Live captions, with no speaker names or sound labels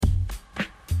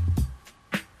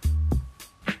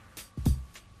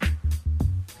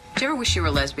Do you ever wish you were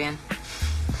a lesbian?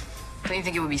 Don't you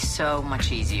think it would be so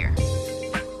much easier?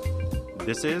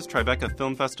 This is Tribeca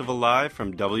Film Festival Live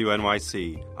from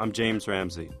WNYC. I'm James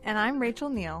Ramsey. And I'm Rachel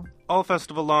Neal. All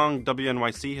festival long,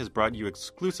 WNYC has brought you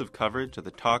exclusive coverage of the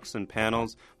talks and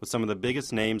panels with some of the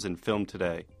biggest names in film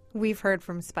today. We've heard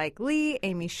from Spike Lee,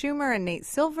 Amy Schumer, and Nate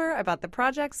Silver about the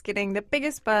projects getting the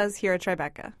biggest buzz here at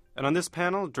Tribeca. And on this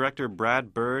panel, director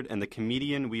Brad Bird and the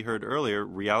comedian we heard earlier,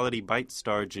 Reality Bites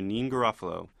star Janeane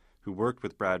Garofalo, who worked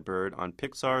with Brad Bird on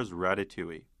Pixar's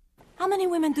Ratatouille. How many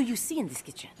women do you see in this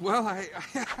kitchen? Well, I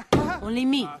Only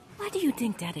me. Why do you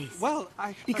think that is? Well,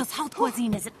 Because haute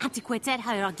cuisine is an antiquated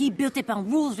hierarchy built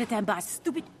upon rules written by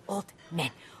stupid old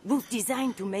men. Rules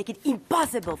designed to make it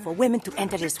impossible for women to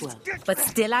enter this world. But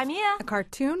still I'm here. A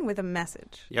cartoon with a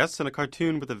message. Yes, and a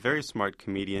cartoon with a very smart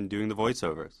comedian doing the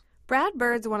voiceovers. Brad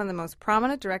Bird's one of the most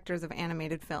prominent directors of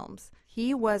animated films.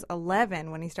 He was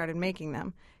 11 when he started making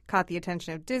them, caught the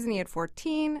attention of Disney at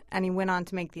 14, and he went on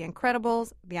to make The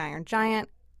Incredibles, The Iron Giant,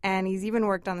 and he's even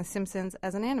worked on The Simpsons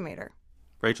as an animator.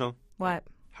 Rachel? What?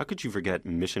 How could you forget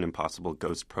Mission Impossible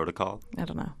Ghost Protocol? I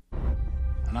don't know.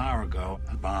 An hour ago,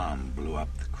 a bomb blew up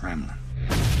the Kremlin.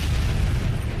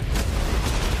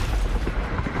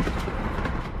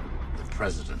 The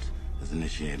president has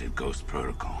initiated Ghost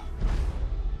Protocol.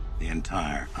 The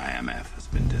entire IMF has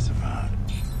been disavowed.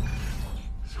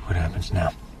 So what happens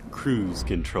now? Cruise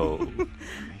control.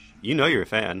 You know you're a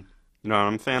fan. You know what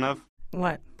I'm a fan of?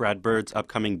 What? Brad Bird's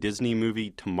upcoming Disney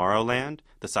movie Tomorrowland,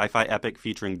 the sci-fi epic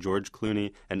featuring George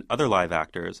Clooney and other live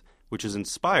actors, which is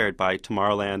inspired by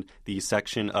Tomorrowland, the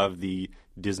section of the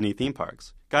Disney theme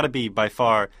parks. Gotta be, by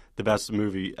far, the best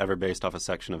movie ever based off a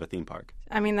section of a theme park.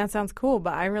 I mean, that sounds cool,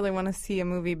 but I really want to see a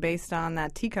movie based on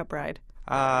that teacup ride.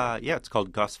 Yeah, it's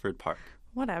called Gosford Park.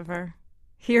 Whatever.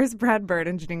 Here's Brad Bird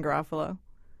and Janeane Garofalo.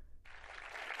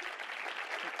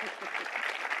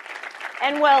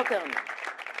 And welcome.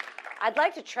 I'd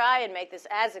like to try and make this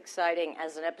as exciting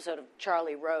as an episode of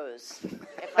Charlie Rose,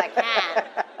 if I can.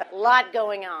 A lot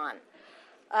going on.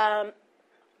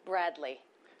 Bradley.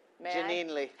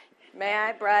 Janeane Lee. May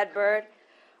I, Brad Bird?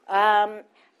 Now,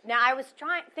 I was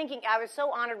thinking, I was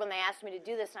so honored when they asked me to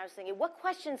do this, and I was thinking, what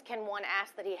questions can one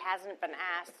ask that he hasn't been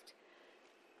asked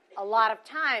a lot of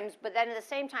times, but then at the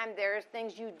same time, there's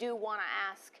things you do want to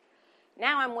ask.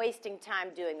 Now I'm wasting time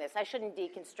doing this. I shouldn't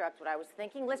deconstruct what I was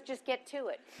thinking. Let's just get to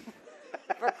it.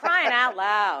 For crying out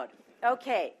loud.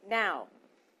 Okay, now,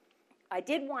 I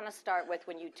did want to start with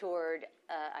when you toured.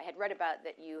 I had read about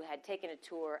that you had taken a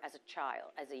tour as a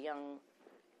child, as a young,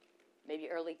 maybe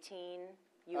early teen.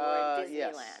 You were at Disneyland.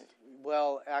 Yes.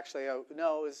 Well, actually,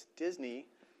 no, it was Disney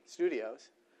Studios.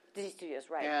 Disney Studios,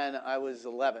 right. And I was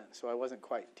 11, so I wasn't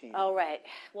quite teen. Oh, right.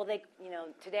 Well,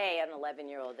 today an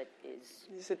 11-year-old that is...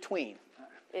 He's a tween.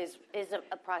 Is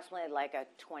approximately like a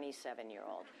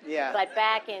 27-year-old. Yeah. But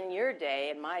back in your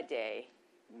day, in my day,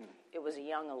 it was a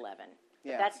young 11.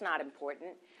 Yeah. But that's not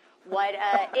important. What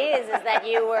is that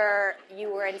you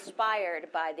were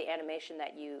inspired by the animation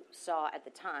that you saw at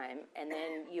the time, and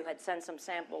then you had sent some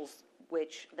samples,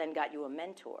 which then got you a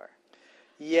mentor.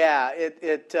 Yeah,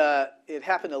 it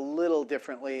happened a little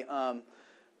differently.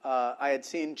 I had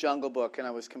seen Jungle Book, and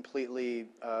I was completely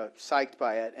psyched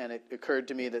by it, and it occurred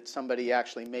to me that somebody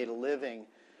actually made a living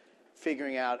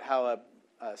figuring out how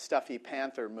a stuffy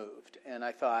panther moved. And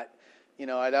I thought,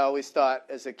 I'd always thought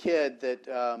as a kid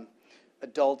that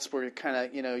adults were kind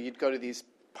of, you'd go to these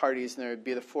parties and there would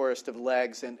be the forest of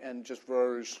legs and just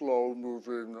very slow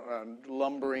moving and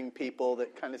lumbering people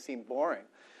that kind of seemed boring.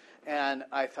 And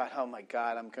I thought, oh my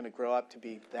God, I'm going to grow up to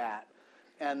be that.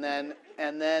 And then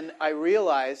I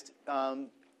realized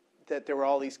that there were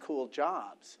all these cool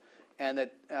jobs, and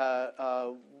that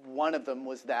one of them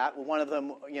was that. One of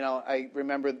them, I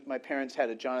remember my parents had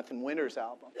a Jonathan Winters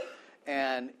album,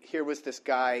 and here was this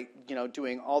guy,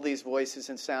 doing all these voices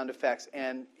and sound effects,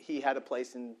 and he had a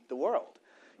place in the world.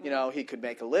 He could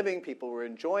make a living. People were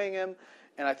enjoying him,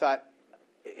 and I thought,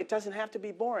 it doesn't have to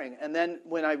be boring. And then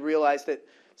when I realized that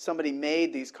somebody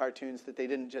made these cartoons, that they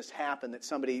didn't just happen, that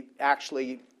somebody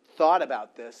actually thought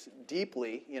about this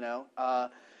deeply,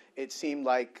 it seemed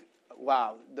like,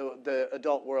 wow, the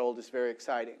adult world is very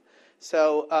exciting.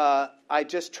 So I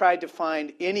just tried to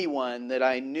find anyone that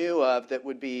I knew of that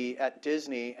would be at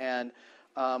Disney, and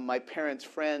my parents'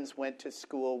 friends went to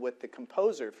school with the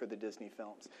composer for the Disney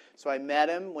films. So I met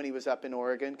him when he was up in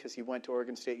Oregon, because he went to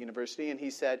Oregon State University, and he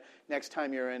said, next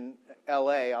time you're in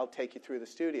L.A., I'll take you through the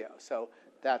studio. So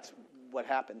that's what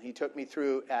happened. He took me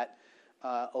through at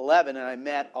 11, and I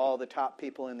met all the top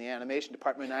people in the animation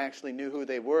department. And I actually knew who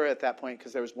they were at that point,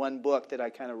 because there was one book that I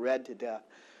kind of read to death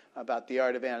about the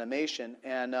art of animation.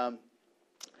 And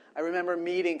I remember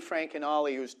meeting Frank and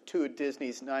Ollie, who's two of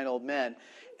Disney's 9 Old Men,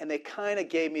 and they kind of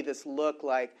gave me this look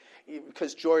like,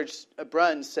 because George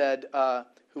Brunn said,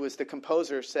 who was the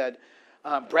composer, said,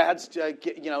 Brad's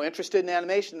interested in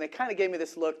animation. They kind of gave me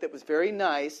this look that was very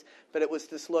nice, but it was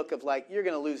this look of like, you're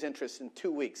going to lose interest in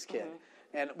 2 weeks, kid,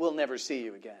 and we'll never see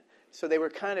you again. So they were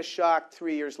kind of shocked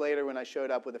 3 years later when I showed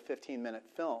up with a 15-minute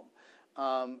film.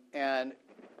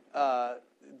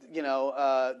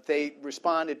 They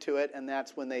responded to it, and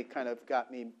that's when they kind of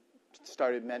got me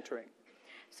started mentoring.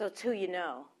 So it's who you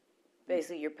know,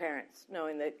 basically your parents,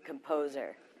 knowing the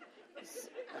composer.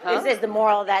 Huh? This is the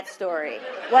moral of that story.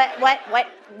 What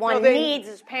one needs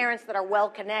is parents that are well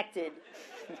connected,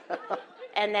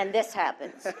 and then this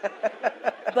happens.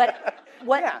 But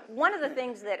one of the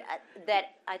things that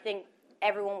I think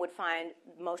everyone would find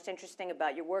most interesting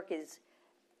about your work is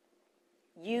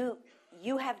you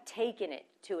have taken it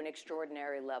to an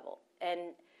extraordinary level,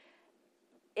 and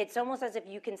it's almost as if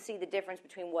you can see the difference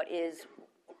between what is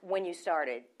when you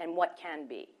started and what can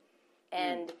be,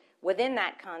 and within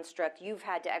that construct, you've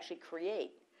had to actually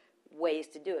create ways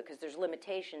to do it because there's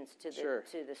limitations to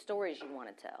the stories you want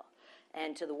to tell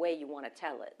and to the way you want to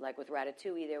tell it. Like with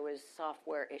Ratatouille, there was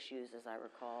software issues, as I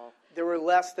recall. There were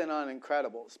less than on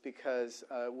Incredibles because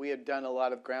we had done a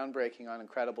lot of groundbreaking on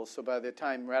Incredibles. So by the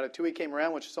time Ratatouille came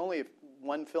around, which is only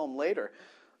one film later,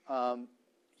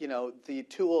 the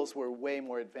tools were way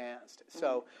more advanced.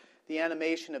 So the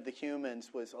animation of the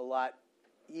humans was a lot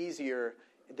easier.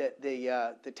 That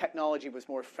the technology was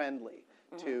more friendly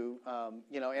to,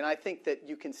 and I think that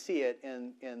you can see it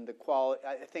in the quality.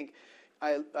 I think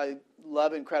I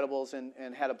love Incredibles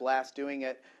and had a blast doing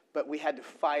it, but we had to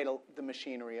fight the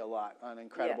machinery a lot on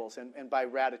Incredibles, and by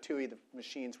Ratatouille, the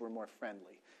machines were more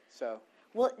friendly. So,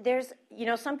 well, there's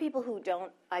some people who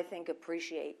don't, I think,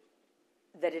 appreciate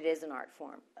that it is an art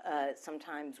form.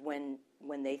 Sometimes when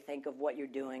they think of what you're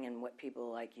doing and what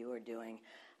people like you are doing.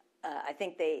 I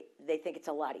think they think it's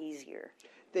a lot easier.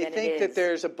 They think that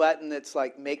there's a button that's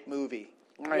like make movie,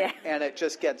 right? Yeah. And it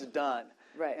just gets done.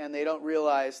 Right. And they don't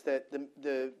realize that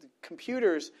the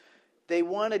computers, they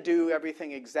want to do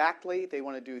everything exactly. They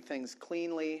want to do things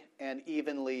cleanly and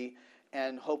evenly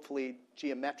and hopefully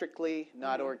geometrically,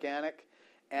 not organic.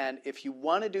 And if you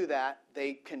want to do that,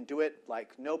 they can do it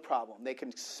like no problem. They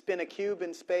can spin a cube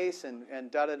in space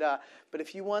and da-da-da. But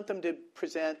if you want them to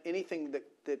present anything that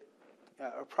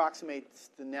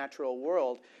approximates the natural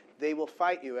world, they will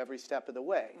fight you every step of the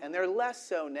way. And they're less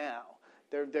so now.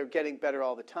 They're getting better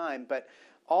all the time. But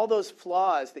all those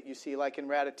flaws that you see, like in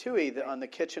Ratatouille, on the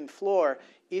kitchen floor,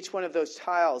 each one of those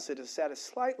tiles, it is at a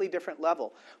slightly different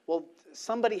level. Well,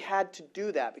 somebody had to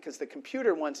do that because the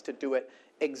computer wants to do it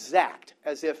exact,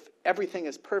 as if everything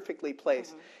is perfectly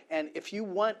placed. And if you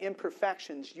want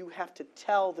imperfections, you have to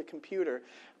tell the computer,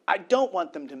 I don't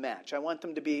want them to match. I want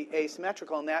them to be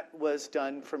asymmetrical, and that was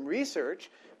done from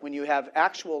research. When you have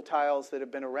actual tiles that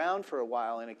have been around for a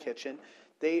while in a kitchen,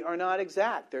 they are not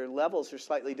exact. Their levels are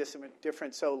slightly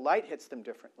different, so light hits them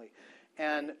differently.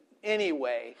 And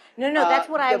anyway... No, that's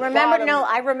what I remember.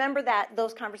 I remember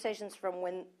those conversations from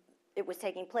when it was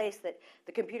taking place, that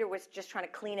the computer was just trying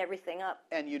to clean everything up.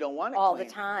 And you don't want it all clean.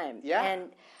 the time. Yeah.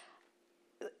 And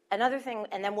another thing,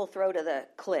 and then we'll throw to the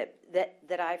clip,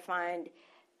 that I find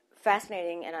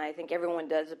fascinating, and I think everyone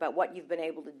does, about what you've been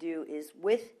able to do is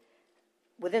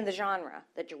within the genre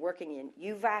that you're working in,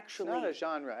 you've actually... It's not a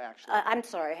genre, actually. I'm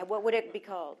sorry, what would it be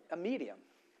called? A medium.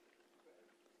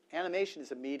 Animation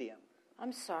is a medium.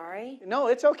 I'm sorry. No,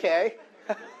 it's okay.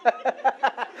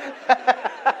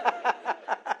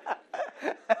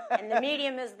 And the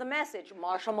medium is the message,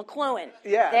 Marshall McLuhan.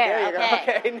 Yeah, there you go.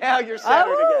 Okay, now you're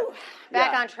centered again.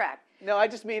 Back on track. No, I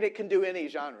just mean it can do any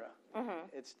genre.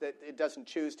 It's that it doesn't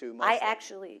choose to. Mostly. I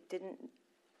actually didn't.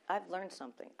 I've learned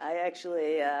something. I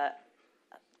actually.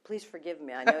 Please forgive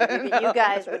me. I know you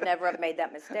guys would never have made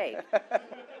that mistake.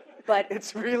 But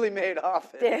it's really made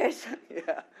off. There's.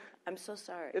 Yeah. I'm so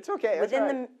sorry. It's okay. Within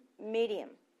the medium.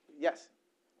 Yes.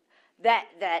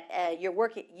 That you're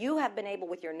working. You have been able,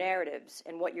 with your narratives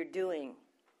and what you're doing,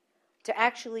 to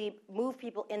actually move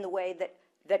people in the way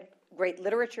that great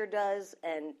literature does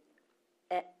and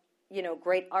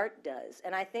great art does.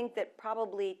 And I think that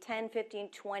probably 10, 15,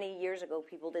 20 years ago,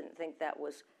 people didn't think that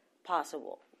was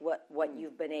possible, what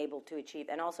you've been able to achieve.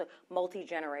 And also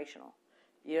multi-generational.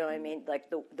 You know what I mean?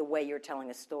 Like the way you're telling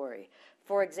a story.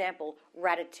 For example,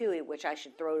 Ratatouille, which I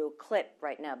should throw to a clip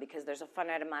right now because there's a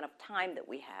finite amount of time that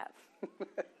we have.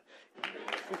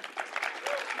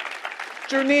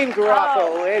 Janeane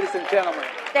Garofalo, ladies and gentlemen.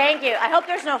 Thank you. I hope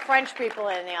there's no French people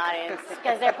in the audience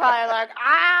because they're probably like,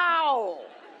 ow!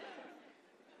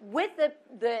 With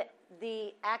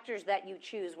the actors that you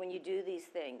choose when you do these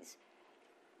things,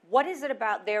 what is it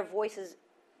about their voices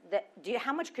that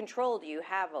how much control do you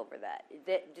have over that?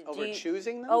 Over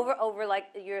choosing them? Over like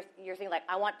you're thinking like,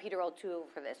 I want Peter O'Toole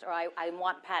for this, or I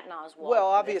want Patton Oswalt. Well,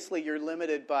 obviously you're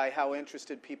limited by how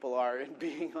interested people are in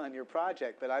being on your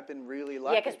project, but I've been really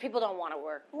lucky. Yeah, because people don't want to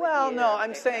work with Well, you. no,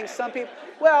 I'm saying some people.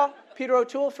 Well, Peter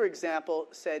O'Toole, for example,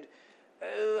 said,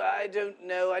 "Oh, I don't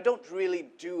know. I don't really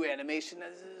do animation.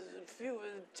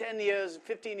 10 years,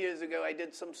 15 years ago, I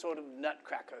did some sort of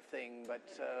Nutcracker thing, but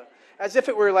as if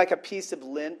it were like a piece of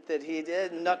lint that he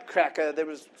did. Nutcracker, there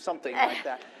was something like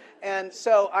that." And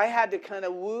so I had to kind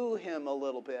of woo him a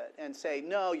little bit and say,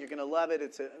 "No, you're going to love it.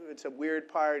 It's a weird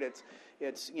part. It's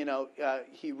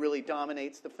he really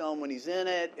dominates the film when he's in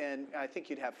it, and I think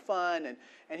you'd have fun."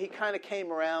 And he kind of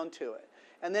came around to it.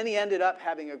 And then he ended up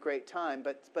having a great time.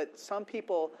 But some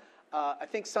people, I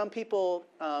think some people,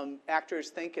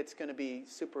 actors think it's going to be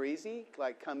super easy,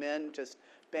 like come in, just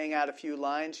bang out a few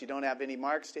lines. You don't have any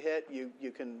marks to hit.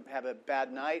 You can have a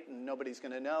bad night and nobody's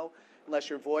going to know unless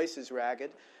your voice is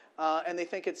ragged. And they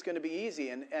think it's going to be easy.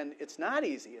 And it's not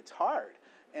easy. It's hard.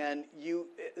 And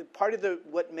part of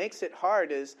what makes it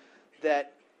hard is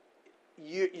that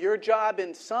your job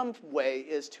in some way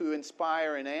is to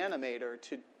inspire an animator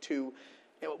to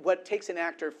what takes an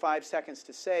actor 5 seconds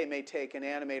to say may take an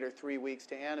animator 3 weeks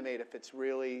to animate if it's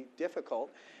really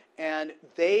difficult. And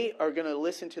they are going to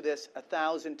listen to this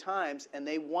 1,000 times, and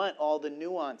they want all the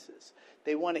nuances.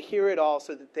 They want to hear it all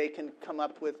so that they can come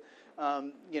up with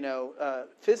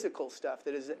physical stuff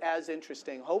that is as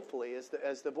interesting, hopefully,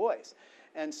 as the voice.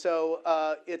 And so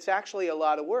it's actually a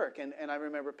lot of work. And I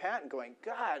remember Patton going,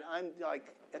 "God, I'm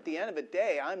like, at the end of a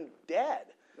day, I'm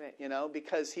dead." Right.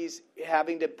 Because he's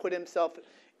having to put himself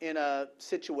in a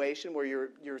situation where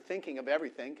you're thinking of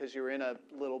everything because you're in a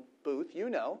little booth,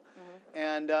 mm-hmm.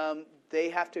 And they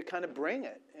have to kind of bring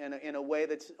it in a way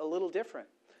that's a little different.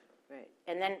 Right.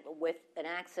 And then with an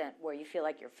accent where you feel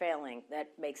like you're failing, that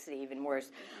makes it even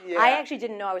worse. Yeah. I actually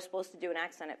didn't know I was supposed to do an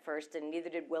accent at first, and neither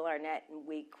did Will Arnett, and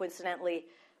we coincidentally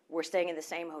were staying in the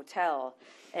same hotel,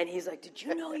 and he's like, "Did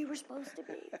you know you were supposed to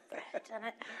be Fred?"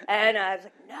 And I was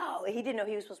like, "No." He didn't know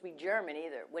he was supposed to be German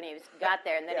either when he got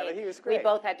there, and then but he was great. We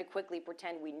both had to quickly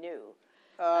pretend we knew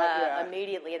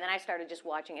immediately, and then I started just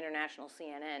watching international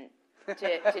CNN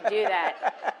to do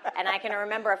that. And I can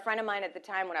remember a friend of mine at the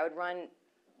time, when I would run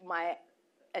my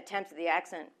attempts at the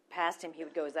accent past him, he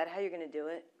would go, "Is that how you're going to do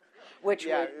it?"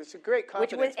 It's a great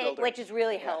confidence builder. Which is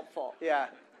really helpful. Yeah.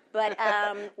 But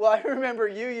well, I remember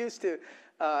you used to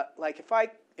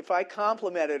if I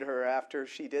complimented her after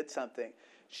she did something,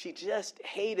 she just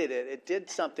hated it. It did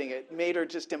something. It made her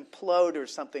just implode or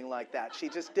something like that. She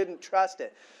just didn't trust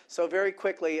it. So very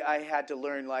quickly, I had to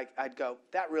learn. I'd go,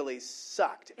 "That really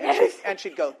sucked," and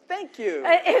she'd go, "Thank you,"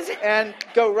 and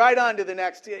go right on to the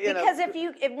next. Because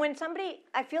when somebody,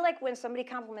 I feel like when somebody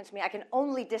compliments me, I can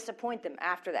only disappoint them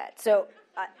after that. So.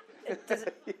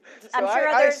 I'm sure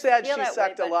I others said feel she that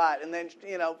sucked way, a lot, and then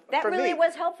that for really me,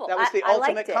 was helpful. That was the I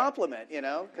ultimate liked it. compliment,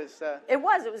 because it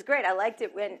was great. I liked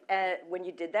it when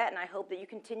you did that, and I hope that you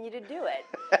continue to do it.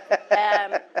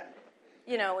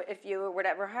 If you would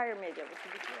ever hire me again, which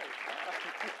would be great.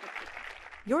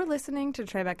 You're listening to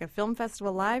Tribeca Film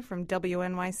Festival Live from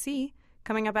WNYC.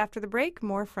 Coming up after the break,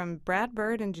 more from Brad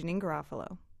Bird and Janeane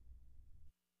Garofalo.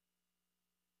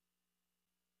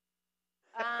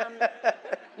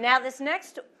 Now, this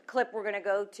next clip we're going to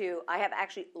go to, I have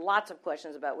actually lots of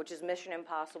questions about, which is Mission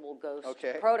Impossible Ghost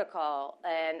Protocol.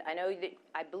 And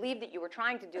I believe that you were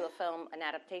trying to do an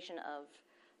adaptation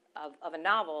of a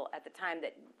novel at the time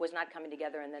that was not coming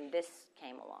together, and then this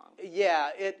came along. Yeah,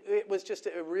 it was just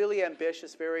a really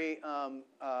ambitious, very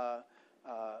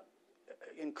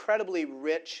incredibly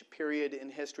rich period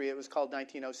in history. It was called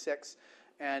 1906,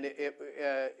 and it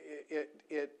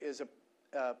is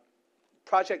a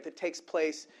project that takes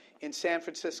place in San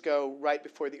Francisco right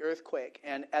before the earthquake.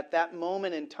 And at that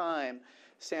moment in time,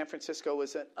 San Francisco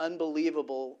was an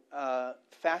unbelievable,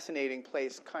 fascinating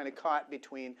place, kind of caught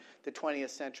between the 20th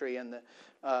century and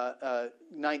the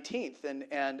 19th.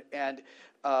 And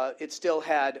it still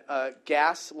had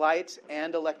gas lights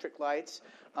and electric lights.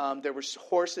 There were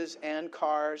horses and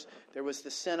cars. There was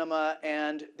the cinema,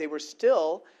 and they were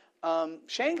still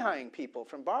Shanghaiing people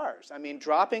from bars. I mean,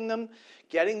 dropping them,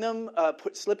 getting them,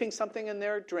 slipping something in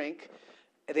their drink.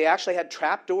 They actually had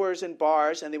trap doors in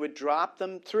bars, and they would drop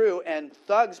them through, and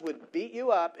thugs would beat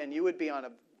you up, and you would be on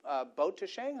a boat to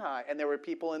Shanghai. And there were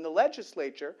people in the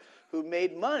legislature who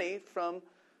made money from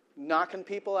knocking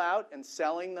people out and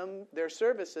selling them their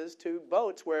services to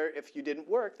boats where if you didn't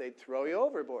work, they'd throw you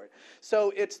overboard.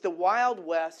 So it's the Wild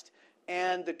West.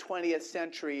 and the 20th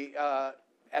century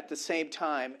at the same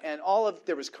time, and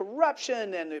there was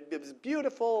corruption, and it was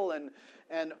beautiful,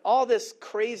 and all this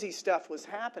crazy stuff was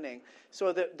happening.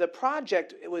 So the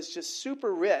project, it was just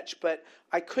super rich, but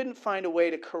I couldn't find a way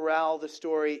to corral the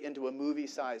story into a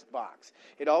movie-sized box.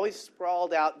 It always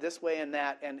sprawled out this way and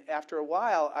that, and after a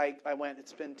while, I went,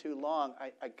 it's been too long.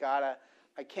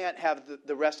 I can't have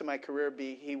the rest of my career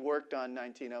be he worked on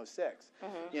 1906,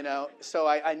 you know. So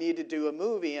I need to do a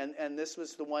movie, and this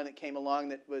was the one that came along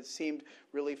that seemed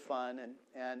really fun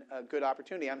and a good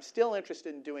opportunity. I'm still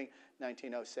interested in doing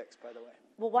 1906, by the way.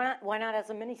 Well, why not as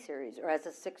a miniseries or as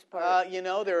a 6-part? You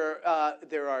know, there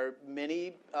are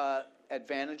many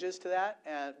advantages to that,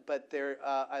 but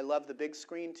I love the big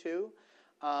screen too,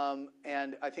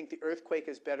 and I think the Earthquake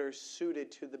is better suited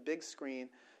to the big screen.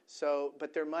 So,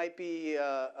 but there might be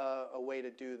a way to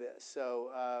do this.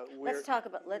 So let's talk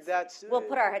about. We'll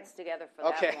put our heads together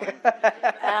for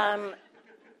that one.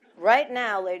 Right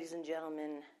now, ladies and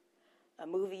gentlemen, a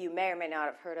movie you may or may not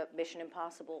have heard of: Mission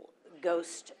Impossible: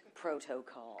 Ghost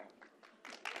Protocol.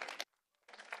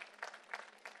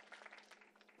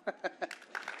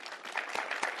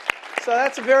 So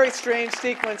that's a very strange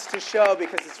sequence to show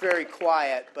because it's very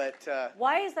quiet. But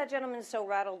why is that gentleman so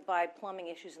rattled by plumbing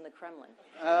issues in the Kremlin?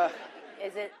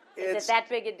 Is it that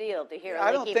big a deal to hear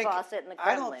a leaky faucet in the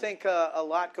Kremlin? I don't think a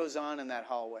lot goes on in that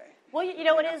hallway. Well, you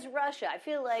know, it is Russia. I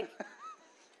feel like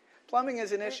plumbing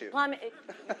is an issue.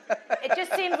 It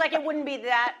just seems like it wouldn't be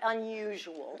that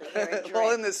unusual to hear it drink.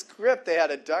 Well, in the script, they had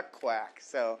a duck quack,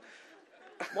 so.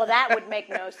 Well, that would make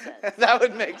no sense. That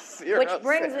would make zero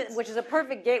sense. Which is a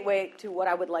perfect gateway to what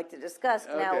I would like to discuss.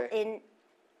 Okay. Now,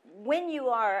 when you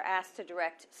are asked to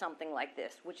direct something like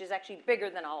this, which is actually bigger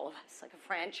than all of us, like a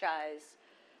franchise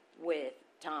with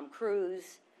Tom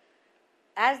Cruise,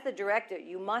 as the director,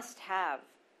 you must have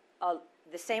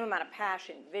the same amount of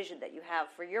passion, vision that you have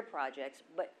for your projects,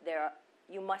 but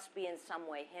you must be in some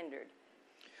way hindered.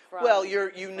 Well,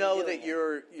 you know that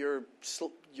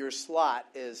your slot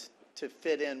is to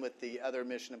fit in with the other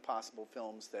Mission Impossible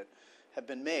films that have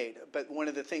been made. But one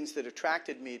of the things that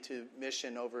attracted me to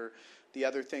Mission over the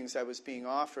other things I was being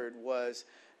offered was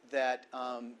that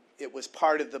it was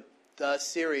part of the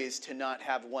series to not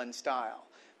have one style.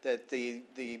 That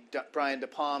the Brian De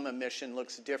Palma mission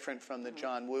looks different from the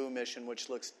John Woo mission, which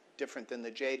looks different than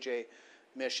the JJ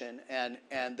mission. And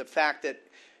the fact that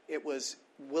it was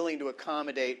willing to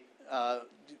accommodate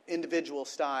individual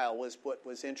style was what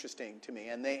was interesting to me,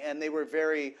 and they were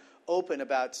very open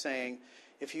about saying,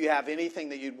 if you have anything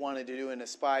that you'd wanted to do in a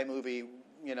spy movie,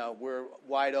 you know, we're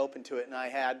wide open to it. And I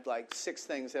had like 6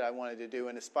 things that I wanted to do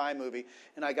in a spy movie,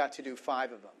 and I got to do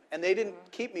 5 of them. And they didn't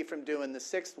keep me from doing the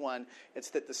 6th one. It's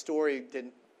that the story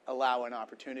didn't allow an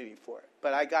opportunity for it.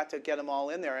 But I got to get them all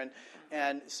in there,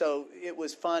 and so it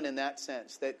was fun in that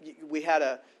sense that we had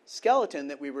a skeleton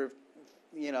that we were,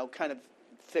 you know, kind of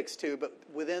fixed to, but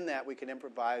within that we can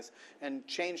improvise and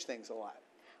change things a lot.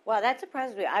 Wow, that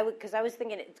surprised me. Because I was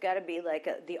thinking it's got to be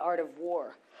like the art of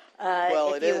war.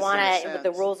 Well, if you want to, with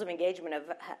the rules of engagement of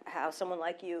how someone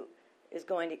like you is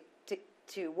going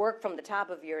to work from the top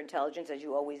of your intelligence, as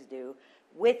you always do,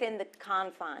 within the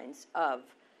confines of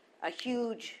a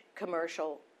huge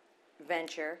commercial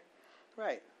venture,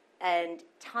 right, and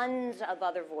tons of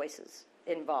other voices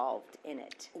involved in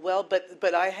it. Well,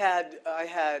 but I had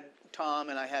Tom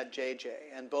and I had JJ,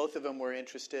 and both of them were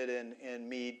interested in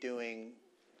me doing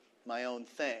my own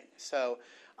thing. So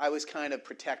I was kind of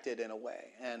protected in a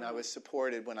way, and I was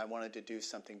supported when I wanted to do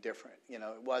something different. You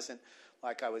know, it wasn't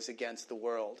like I was against the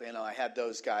world. You know, I had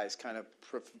those guys kind of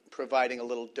providing a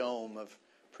little dome of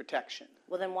protection.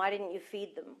 Well, then why didn't you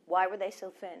feed them? Why were they so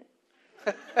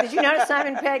thin? Did you notice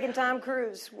Simon Pegg and Tom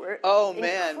Cruise were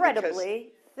incredibly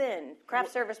thin?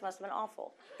 Craft service must have been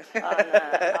awful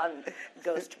on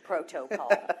Ghost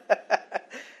Protocol.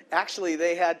 Actually,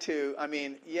 they had to, I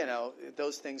mean, you know,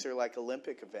 those things are like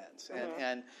Olympic events.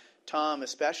 And Tom,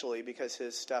 especially, because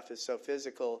his stuff is so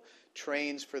physical,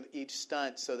 trains for each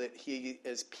stunt so that he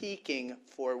is peaking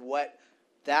for what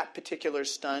that particular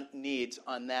stunt needs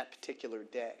on that particular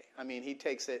day. I mean, he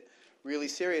takes it really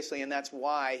seriously, and that's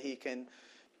why he can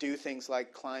do things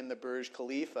like climb the Burj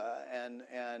Khalifa and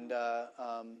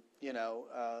you know,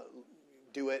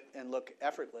 do it and look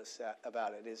effortless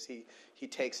about it. Is he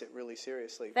takes it really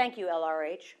seriously. Thank you,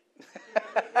 LRH.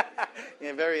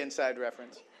 Yeah, very inside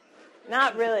reference.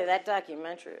 Not really, that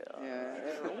documentary. Yeah.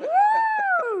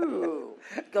 Woo!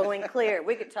 Going Clear.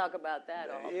 We could talk about that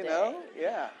all day. You know,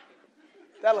 yeah.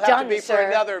 That'll have to be for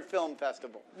another film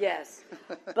festival. Yes.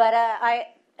 But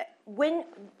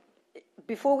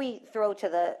before we throw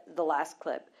to the last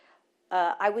clip,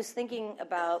 I was thinking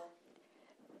about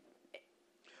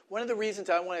one of the reasons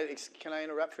I wanted. Can I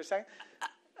interrupt for a second?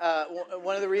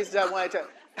 One of the reasons I wanted to.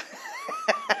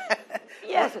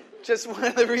 Yes. Just one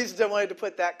of the reasons I wanted to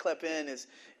put that clip in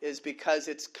is because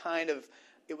it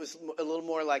was a little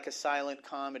more like a silent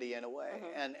comedy in a way,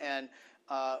 and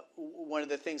one of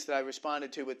the things that I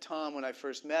responded to with Tom when I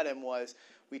first met him was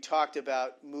we talked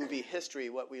about movie history,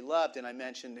 what we loved, and I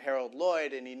mentioned Harold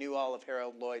Lloyd, and he knew all of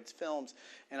Harold Lloyd's films,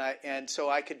 and so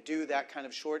I could do that kind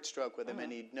of short stroke with him,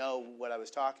 and he'd know what I was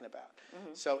talking about.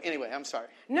 So anyway, I'm sorry.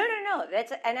 No.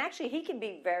 And actually, he can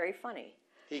be very funny.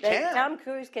 He can. Tom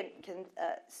Cruise can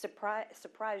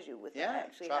surprise you with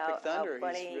actually Tropic Thunder, how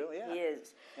funny he's really, he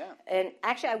is. Yeah. And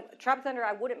actually, Tropic Thunder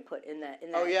I wouldn't put in that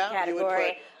Oh, yeah? You would category,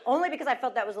 put- only because I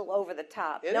felt that was a little over the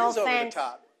top. It no is over the offense,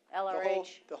 top. LRH.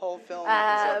 The whole film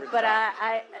is over the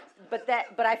top.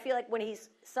 But I feel like when he's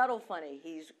subtle funny,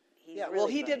 he's Yeah, really well,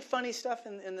 he funny. did funny stuff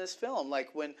in this film.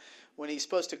 Like when he's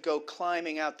supposed to go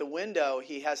climbing out the window,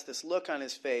 he has this look on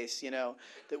his face,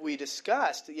 that we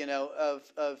discussed,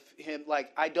 of him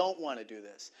like, I don't want to do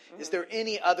this. Is there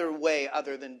any other way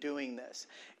other than doing this?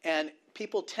 And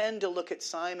people tend to look at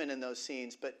Simon in those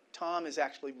scenes, but Tom is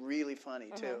actually really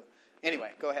funny too.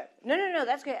 Anyway, go ahead. No,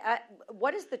 that's great.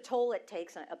 What is the toll it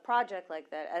takes on a project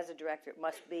like that as a director? It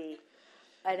must be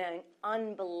an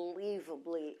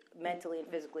unbelievably mentally and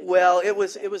physically. Well, it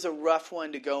was a rough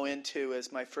one to go into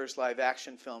as my first live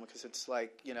action film because it's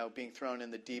like being thrown in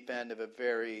the deep end of a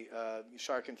very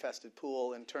shark infested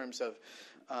pool in terms of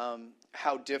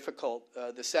how difficult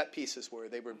the set pieces were.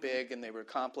 They were big and they were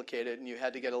complicated, and you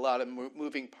had to get a lot of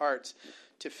moving parts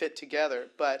to fit together.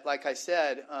 But like I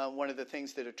said, one of the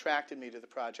things that attracted me to the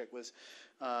project was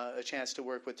a chance to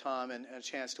work with Tom and a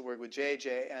chance to work with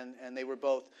JJ, and they were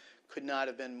both could not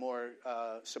have been more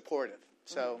supportive.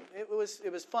 So it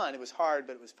was fun. It was hard,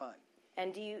 but it was fun.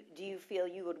 And do you feel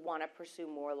you would want to pursue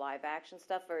more live action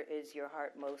stuff, or is your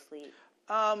heart mostly?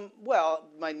 Well,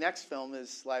 my next film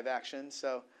is live action,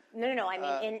 so. No.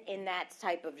 I mean, in that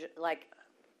type of like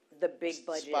the big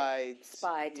budget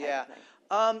spy type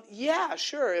thing. Yeah,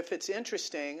 sure. If it's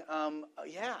interesting,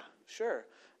 yeah, sure.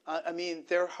 I mean,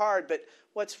 they're hard, but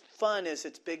what's fun is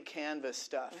it's big canvas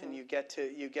stuff, and you get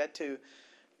to.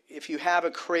 If you have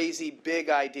a crazy big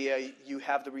idea, you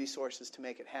have the resources to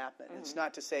make it happen. It's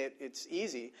not to say it's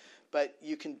easy, but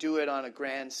you can do it on a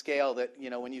grand scale that,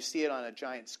 when you see it on a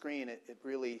giant screen, it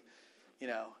really,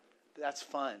 that's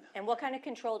fun. And what kind of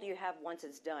control do you have once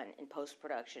it's done in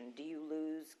post-production? Do you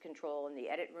lose control in the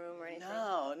edit room or anything?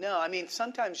 No. I mean,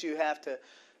 sometimes you have to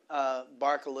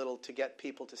bark a little to get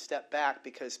people to step back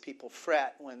because people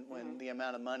fret when the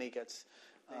amount of money gets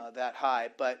that high.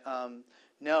 But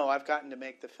no, I've gotten to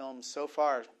make the film so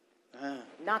far.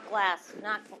 Not glass.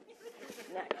 Not.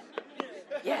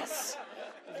 Yes.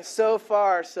 So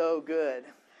far, so good.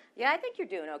 Yeah, I think you're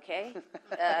doing okay.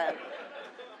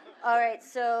 All right,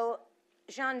 so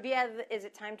Genevieve, is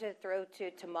it time to throw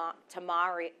to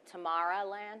Tomorrowland?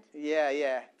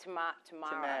 Yeah.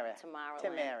 Tomorrowland.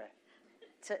 Tamara.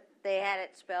 They had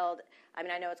it spelled. I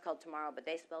mean, I know it's called Tomorrow, but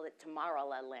they spelled it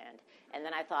Tomorrowland. And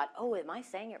then I thought, oh, am I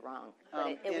saying it wrong?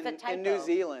 But it was a typo. In New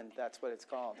Zealand, that's what it's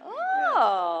called.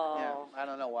 Oh. Yeah, I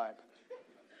don't know why.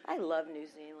 I love New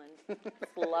Zealand.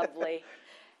 It's lovely.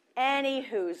 Any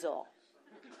hoozle.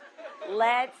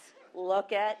 Let's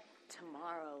look at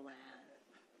Tomorrowland.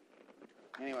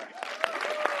 Anyway.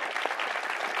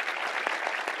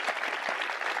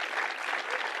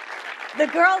 The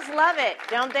girls love it,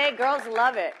 don't they? Girls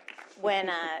love it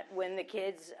when the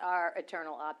kids are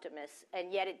eternal optimists,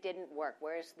 and yet it didn't work.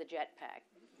 Where's the jetpack?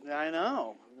 I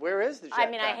know. Where is the jetpack? I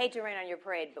mean, I hate to rain on your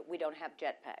parade, but we don't have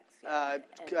jetpacks.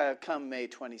 Come May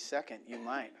 22nd, you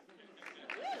might.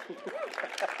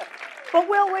 But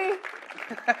will we?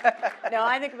 No,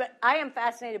 I am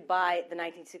fascinated by the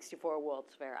 1964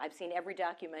 World's Fair. I've seen every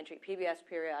documentary, PBS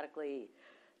periodically.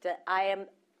 I am.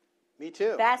 Me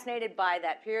too. Fascinated by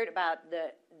that period, about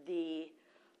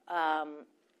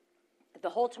the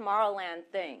whole Tomorrowland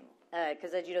thing,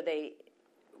 because as you know, they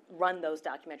run those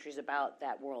documentaries about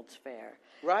that World's Fair.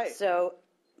 Right. So,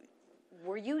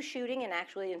 were you shooting and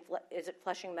actually is it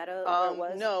Flushing Meadow? Where it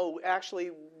was? No, actually,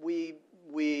 we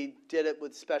did it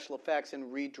with special effects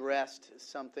and redressed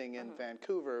something in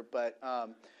Vancouver, but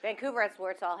Vancouver, that's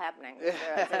where it's all happening.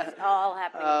 It's all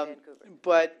happening in Vancouver.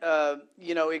 But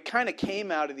it kind of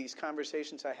came out of these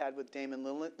conversations I had with Damon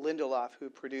Lindelof, who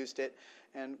produced it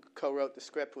and co-wrote the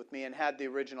script with me and had the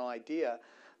original idea.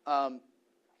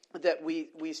 That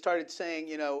we started saying,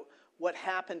 what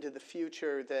happened to the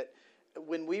future? That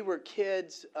when we were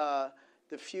kids, the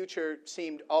future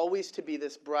seemed always to be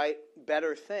this bright,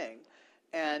 better thing.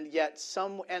 And yet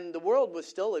and the world was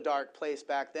still a dark place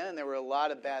back then. There were a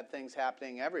lot of bad things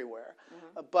happening everywhere.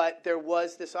 But there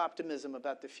was this optimism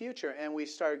about the future, and we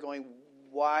started going,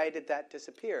 why did that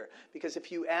disappear? Because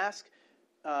if you ask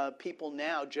people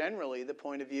now, generally, the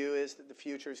point of view is that the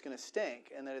future is going to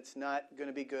stink and that it's not going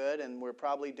to be good and we're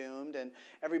probably doomed, and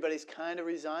everybody's kind of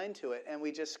resigned to it. And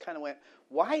we just kind of went,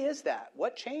 why is that?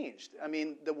 What changed? I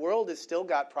mean, the world has still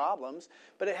got problems,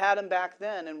 but it had them back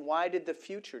then, and why did the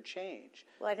future change?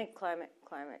 Well, I think climate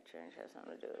change has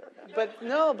something to do with it. But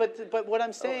no, but what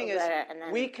I'm saying is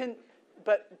we can...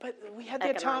 But we had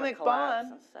the atomic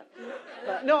bomb.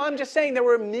 No, I'm just saying there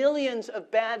were millions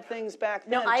of bad things back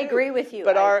then. No, I agree with you.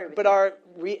 But our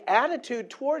attitude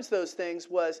towards those things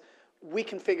was, we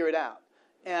can figure it out,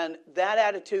 and that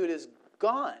attitude is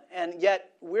gone. And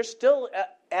yet we're still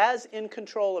as in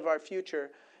control of our future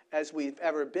as we've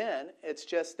ever been. It's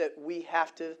just that we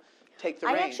have to take the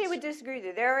reins. I actually would disagree with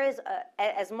you. There is,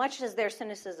 as much as there's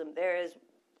cynicism, there is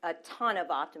a ton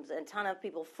of optimism, a ton of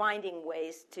people finding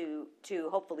ways to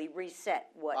hopefully reset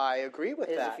what I agree with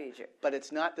is that, the future. But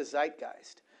it's not the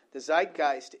zeitgeist. The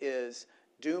zeitgeist is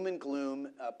doom and gloom,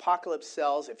 apocalypse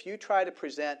sells. If you try to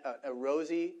present a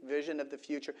rosy vision of the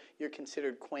future, you're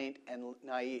considered quaint and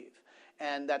naive.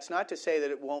 And that's not to say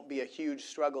that it won't be a huge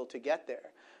struggle to get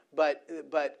there. But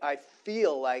I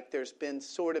feel like there's been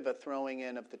sort of a throwing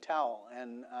in of the towel,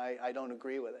 and I don't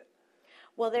agree with it.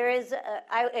 Well, there is.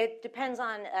 It depends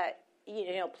on,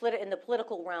 in the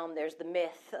political realm, there's the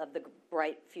myth of the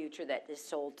bright future that is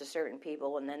sold to certain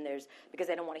people, and then there's, because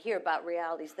they don't want to hear about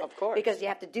realities. Of course. Because you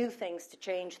have to do things to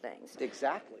change things.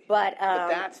 Exactly. But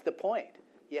that's the point.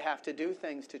 You have to do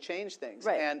things to change things.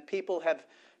 Right. And people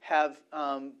have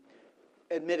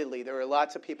admittedly, there are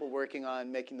lots of people working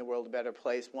on making the world a better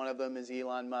place. One of them is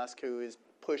Elon Musk, who is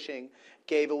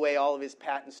gave away all of his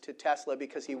patents to Tesla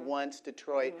because he wants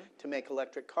Detroit to make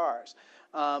electric cars.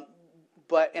 And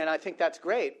I think that's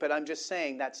great, but I'm just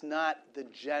saying that's not the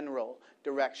general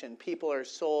direction. People are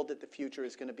sold that the future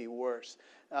is going to be worse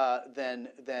than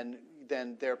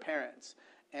their parents.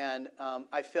 And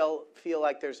I feel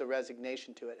like there's a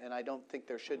resignation to it, and I don't think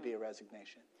there should be a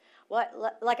resignation.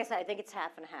 Well, like I said, I think it's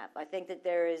half and half. I think that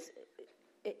there is...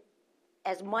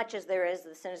 as much as there is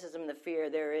the cynicism and the fear,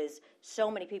 there is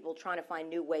so many people trying to find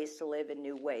new ways to live and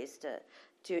new ways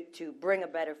to bring a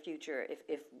better future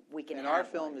if we can. And our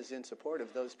film is in support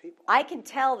of those people. I can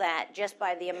tell that just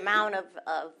by the amount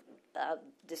of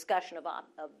discussion of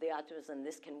the optimism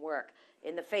this can work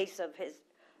in the face of his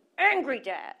angry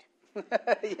dad.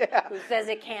 Yeah. Who says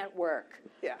it can't work.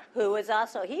 Yeah. Who is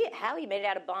also how he made it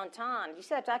out of Bon Ton. Did you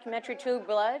see that documentary True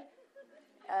Blood?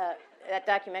 That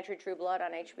documentary, True Blood,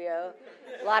 on HBO.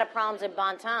 A lot of problems in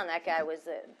Bon Ton. That guy was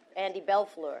Andy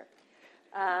Belfleur.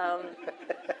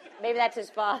 Maybe that's his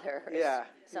father. Or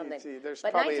something. There's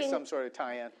probably some sort of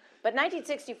tie-in. But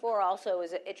 1964 also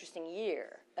is an interesting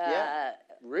year. Yeah,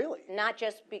 really. Not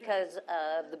just because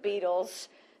of the Beatles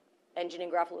and Janeane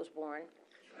Garofalo was born.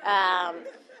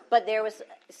 But there was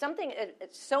something,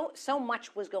 so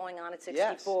much was going on at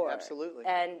 64. Yes, absolutely.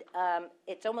 And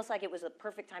it's almost like it was the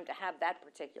perfect time to have that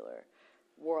particular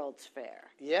World's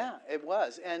Fair. Yeah, it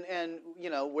was. And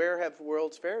where have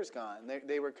World's Fairs gone?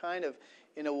 They were kind of,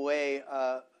 in a way,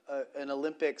 an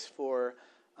Olympics for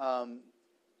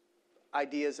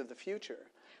ideas of the future.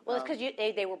 Well, it's because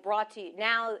they were brought to you.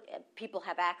 Now people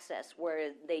have access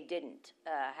where they didn't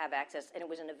have access, and it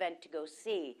was an event to go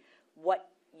see what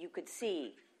you could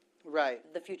see. Right.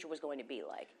 The future was going to be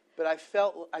like. But I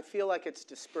feel like it's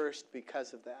dispersed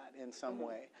because of that in some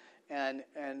way. And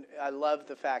I love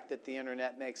the fact that the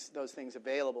internet makes those things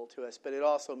available to us, but it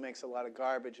also makes a lot of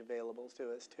garbage available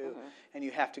to us too. And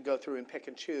you have to go through and pick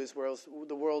and choose, whereas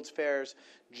the World's Fairs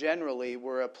generally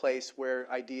were a place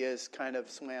where ideas kind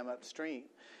of swam upstream.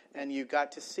 And you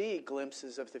got to see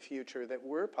glimpses of the future that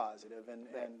were positive and.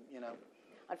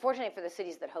 Unfortunately for the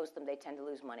cities that host them, they tend to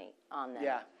lose money on them.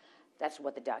 Yeah. That's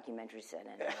what the documentary said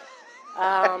anyway.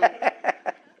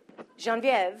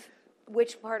 Geneviève,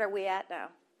 which part are we at now?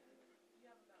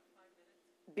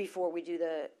 Before we do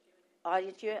the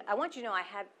audience, I want you to know I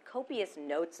had copious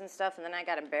notes and stuff, and then I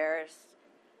got embarrassed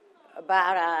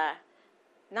about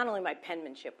not only my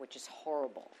penmanship, which is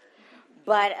horrible,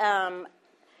 but I'm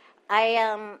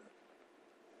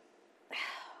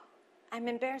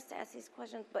embarrassed to ask these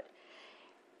questions, but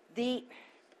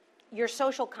your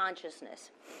social consciousness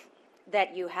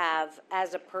that you have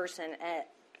as a person,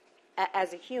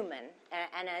 as a human,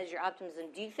 and as your optimism,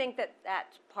 do you think that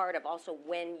that's part of also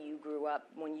when you grew up,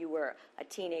 when you were a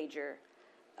teenager,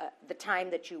 the time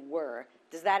that you were,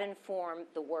 does that inform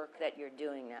the work that you're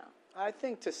doing now? I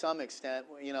think to some extent,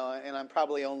 and I'm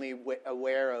probably only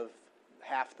aware of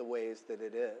half the ways that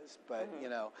it is. But,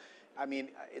 I mean,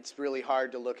 it's really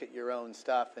hard to look at your own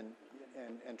stuff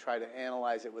and try to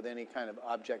analyze it with any kind of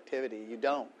objectivity. You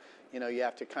don't. You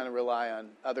have to kind of rely on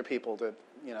other people to,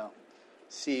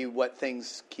 see what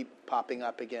things keep popping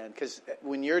up again. Because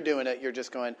when you're doing it, you're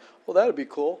just going, well, that would be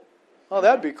cool. Oh,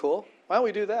 that would be cool. Why don't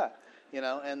we do that?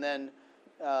 And then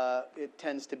it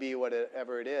tends to be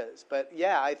whatever it is. But,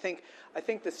 yeah, I think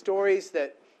the stories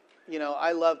that,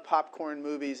 I love popcorn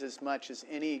movies as much as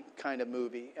any kind of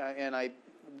movie. And I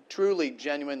truly,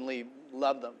 genuinely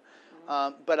love them.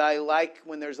 But I like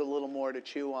when there's a little more to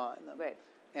chew on them. Right.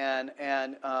 And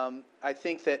I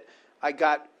think that I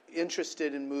got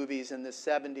interested in movies in the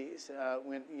 70s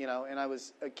when, and I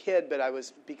was a kid, but I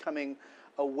was becoming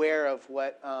aware of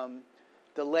what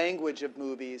the language of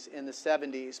movies in the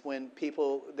 70s when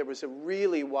there was a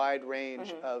really wide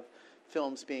range of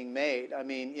films being made. I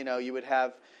mean, you would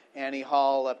have Annie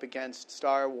Hall up against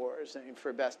Star Wars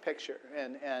for Best Picture.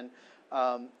 And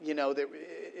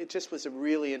it just was a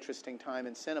really interesting time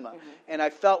in cinema. And I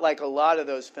felt like a lot of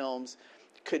those films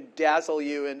could dazzle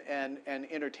you and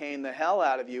entertain the hell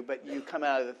out of you, but you come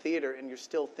out of the theater and you're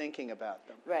still thinking about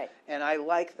them. Right. And I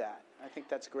like that. I think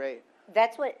that's great.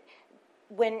 That's what,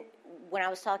 when I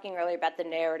was talking earlier about the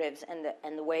narratives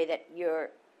and the way that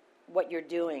what you're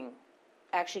doing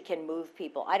actually can move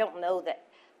people. I don't know that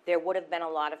there would have been a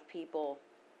lot of people,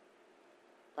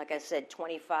 like I said,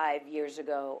 25 years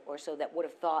ago or so, that would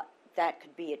have thought that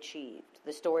could be achieved.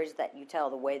 The stories that you tell,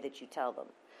 the way that you tell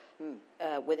them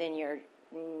within your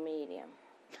medium.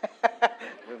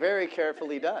 Very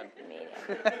carefully done. Medium.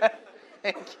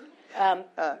 Thank you.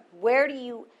 Where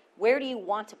do you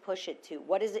want to push it to?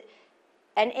 What is it?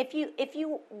 And if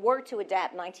you were to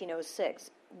adapt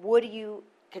 1906, would you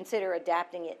consider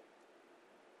adapting it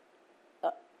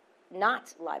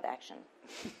not live action?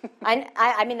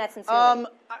 I mean that sincerely.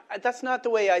 That's not the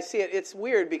way I see it. It's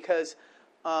weird because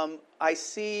I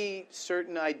see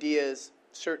certain ideas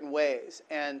certain ways,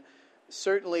 and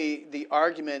certainly the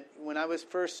argument when I was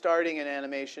first starting in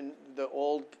animation,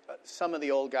 some of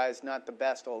the old guys, not the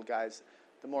best old guys,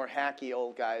 the more hacky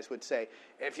old guys would say,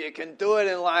 if you can do it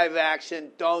in live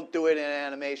action, don't do it in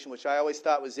animation, which I always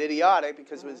thought was idiotic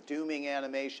because it was dooming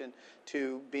animation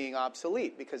to being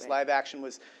obsolete because live action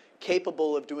was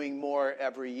capable of doing more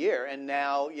every year. And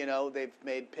now, they've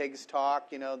made pigs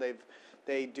talk,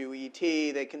 they do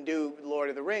E.T., they can do Lord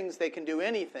of the Rings, they can do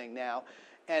anything now.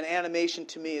 And animation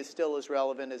to me is still as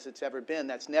relevant as it's ever been.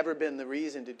 That's never been the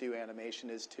reason to do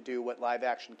animation, is to do what live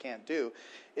action can't do.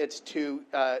 It's to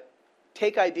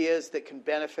take ideas that can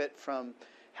benefit from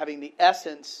having the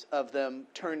essence of them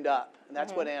turned up. And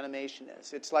that's what animation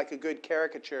is. It's like a good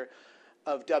caricature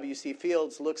of W.C.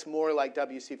 Fields looks more like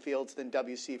W.C. Fields than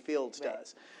W.C. Fields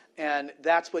does. And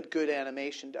that's what good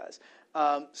animation does.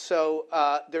 So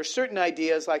there's certain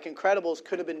ideas, like Incredibles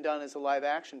could have been done as a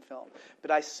live-action film, but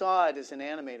I saw it as an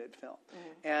animated film.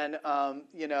 And,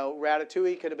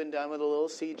 Ratatouille could have been done with a little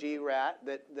CG rat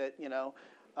that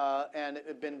and it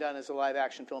had been done as a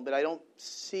live-action film, but I don't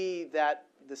see that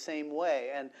the same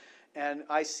way. And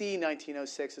I see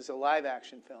 1906 as a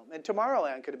live-action film. And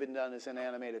Tomorrowland could have been done as an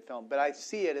animated film, but I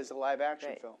see it as a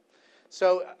live-action film.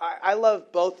 So I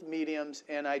love both mediums,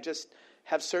 and I just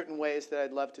have certain ways that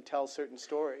I'd love to tell certain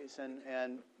stories.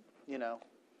 And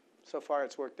so far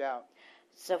it's worked out.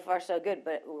 So far so good,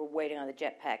 but we're waiting on the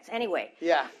jetpacks. Anyway,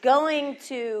 going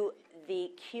to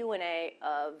the Q&A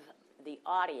of the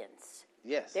audience.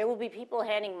 Yes. There will be people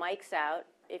handing mics out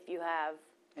if you have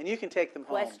and you can take them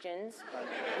questions.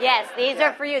 Yes, these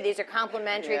are for you. These are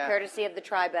complimentary, courtesy of the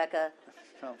Tribeca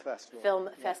Film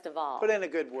Festival. Put in a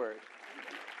good word.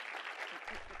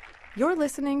 You're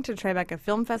listening to Tribeca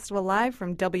Film Festival Live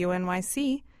from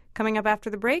WNYC. Coming up after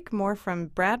the break, more from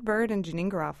Brad Bird and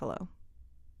Janeane Garofalo.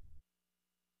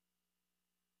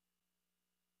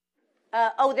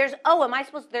 Am I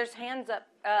supposed to, there's hands up.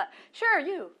 Sure,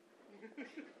 you.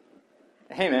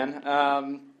 Hey,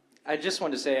 man. I just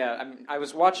wanted to say, I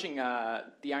was watching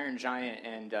The Iron Giant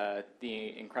and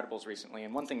The Incredibles recently,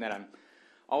 and one thing that I'm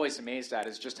always amazed at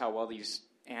is just how well these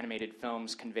animated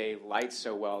films convey light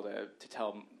so well to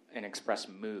tell and express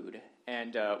mood.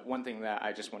 And one thing that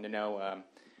I just wanted to know,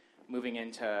 moving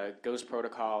into Ghost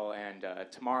Protocol and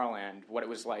Tomorrowland, what it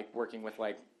was like working with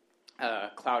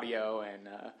Claudio and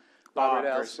Bob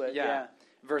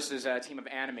versus a team of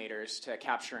animators to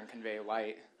capture and convey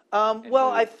light.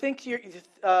 I think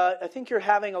you're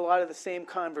having a lot of the same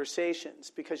conversations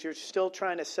because you're still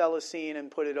trying to sell a scene and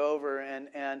put it over,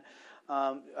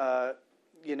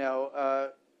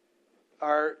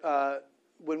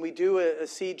 when we do a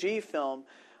CG film,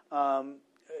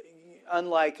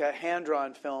 unlike a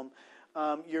hand-drawn film,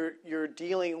 you're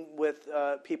dealing with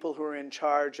people who are in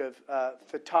charge of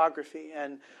photography.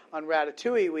 And on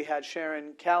Ratatouille, we had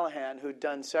Sharon Callahan, who'd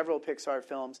done several Pixar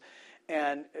films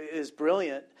and is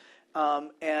brilliant.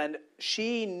 And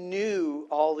she knew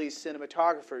all these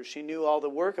cinematographers. She knew all the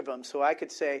work of them. So I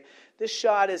could say, this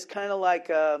shot is kind of like,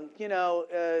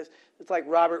 it's like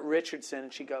Robert Richardson.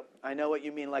 And she'd go, I know what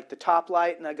you mean, like the top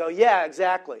light. And I go, yeah,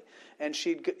 exactly. And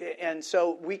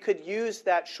so we could use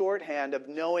that shorthand of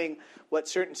knowing what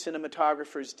certain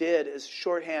cinematographers did as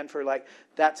shorthand for, like,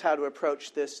 that's how to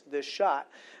approach this shot.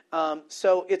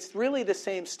 So it's really the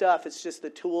same stuff. It's just the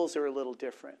tools are a little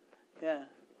different. Yeah.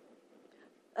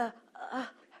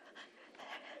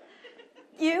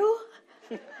 You?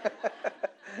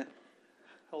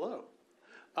 Hello.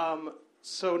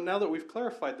 So now that we've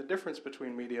clarified the difference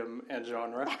between medium and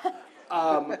genre,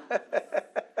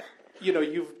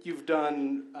 you've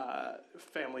done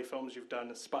family films, you've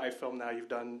done a spy film, now you've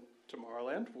done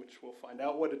Tomorrowland, which we'll find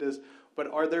out what it is.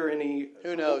 But are there any?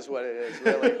 Who knows what it is,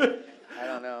 really? I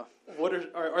don't know. What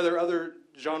are there other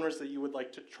genres that you would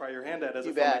like to try your hand at as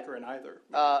a filmmaker in either?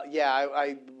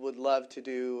 I would love to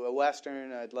do a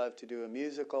Western. I'd love to do a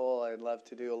musical. I'd love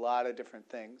to do a lot of different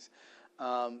things.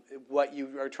 What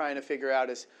you are trying to figure out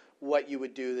is what you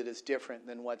would do that is different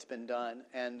than what's been done,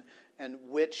 and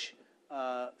which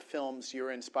films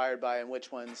you're inspired by and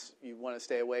which ones you want to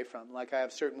stay away from. Like, I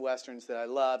have certain Westerns that I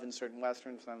love and certain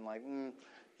Westerns I'm like,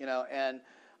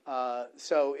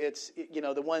 so it's,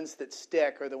 the ones that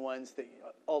stick are the ones that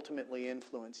ultimately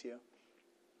influence you.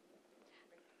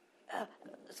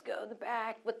 Let's go in the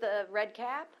back with the red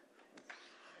cap.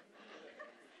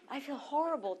 I feel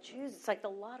horrible. Jeez, it's like the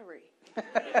lottery.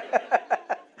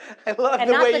 I love and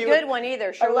the not way the good one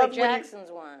either. Shirley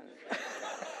Jackson's one.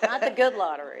 Not the good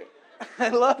lottery. I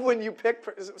love when you pick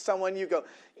someone, you go,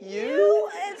 you?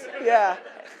 Yeah.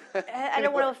 I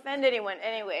don't want to offend anyone.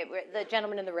 Anyway, the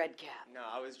gentleman in the red cap. No,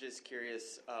 I was just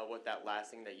curious what that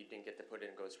last thing that you didn't get to put in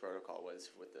Ghost Protocol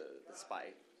was with the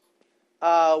spy.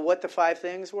 What the 5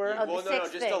 things were? Yeah, well, no,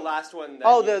 just the last one.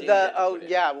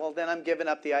 Yeah. Well, then I'm giving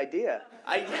up the idea.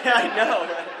 I know.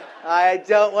 I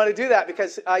don't want to do that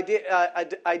because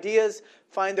ideas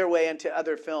find their way into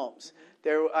other films.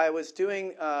 I was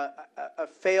doing a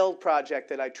failed project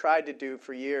that I tried to do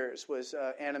for years, was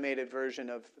an animated version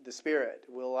of The Spirit,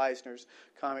 Will Eisner's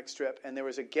comic strip. And there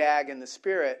was a gag in The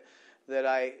Spirit that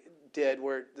I did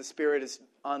where the spirit is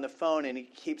on the phone and he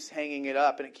keeps hanging it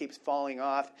up and it keeps falling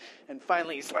off. And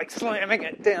finally he's like slamming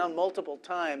it down multiple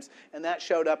times. And that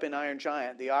showed up in Iron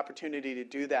Giant. The opportunity to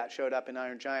do that showed up in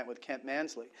Iron Giant with Kent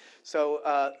Mansley. So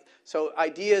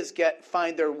ideas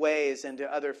find their ways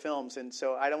into other films. And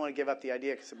so I don't want to give up the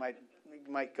idea because it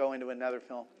might go into another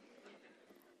film.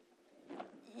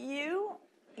 You?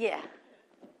 Yeah.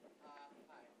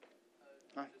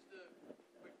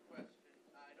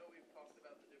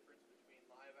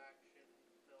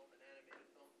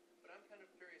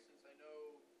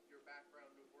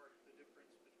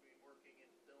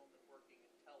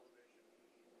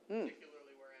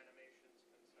 Particularly where animation is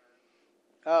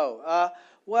concerned.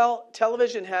 Well,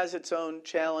 television has its own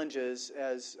challenges,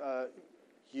 as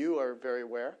you are very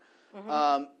aware.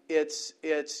 Mm-hmm.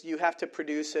 You have to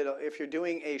produce it. If you're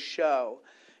doing a show,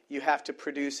 you have to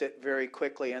produce it very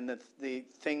quickly. And the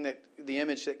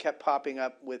image that kept popping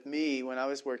up with me when I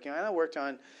was working, I worked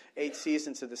on 8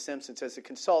 seasons of The Simpsons as a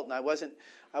consultant. I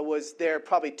was there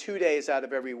probably 2 days out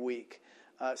of every week,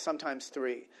 sometimes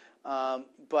 3.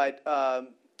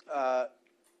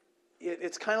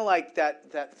 It's kind of like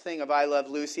that thing of I Love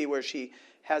Lucy where she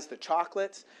has the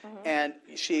chocolates, mm-hmm. and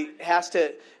she has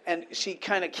to, and she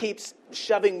kind of keeps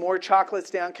shoving more chocolates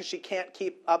down because she can't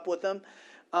keep up with them.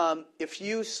 If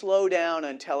you slow down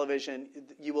on television,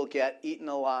 you will get eaten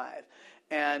alive.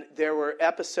 And there were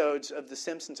episodes of The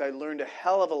Simpsons. I learned a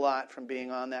hell of a lot from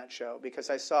being on that show because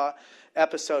I saw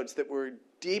episodes that were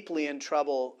deeply in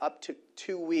trouble up to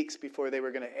 2 weeks before they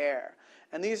were going to air.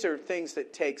 And these are things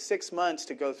that take 6 months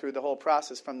to go through the whole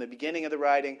process from the beginning of the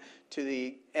writing to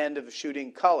the end of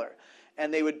shooting color.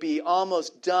 And they would be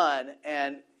almost done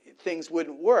and things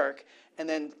wouldn't work. And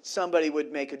then somebody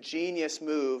would make a genius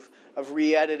move of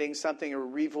re-editing something or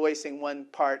revoicing one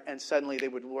part and suddenly they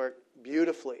would work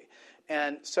beautifully.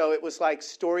 And so it was like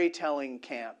storytelling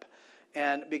camp.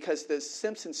 And because the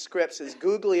Simpsons scripts, as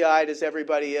googly-eyed as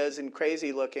everybody is and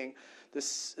crazy looking, the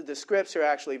scripts are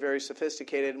actually very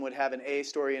sophisticated and would have an A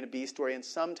story and a B story and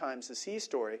sometimes a C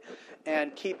story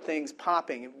and keep things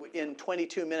popping. In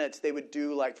 22 minutes, they would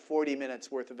do like 40 minutes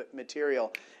worth of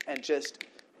material. And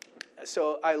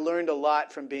so I learned a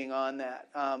lot from being on that.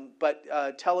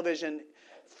 But television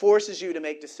forces you to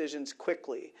make decisions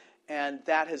quickly. and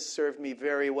that has served me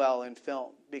very well in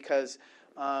film because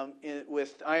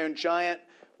with Iron Giant,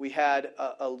 we had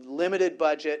a limited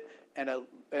budget and a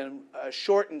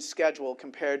shortened schedule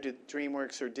compared to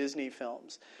DreamWorks or Disney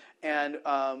films. And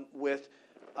with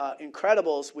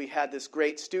Incredibles, we had this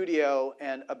great studio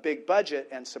and a big budget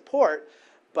and support,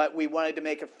 but we wanted to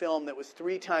make a film that was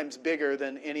 3 times bigger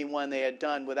than any one they had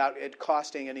done without it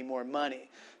costing any more money.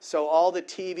 So all the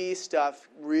TV stuff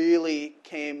really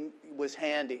was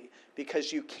handy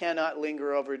because you cannot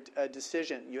linger over a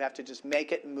decision. You have to just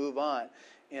make it and move on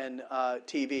in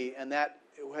TV, and that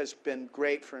has been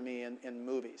great for me in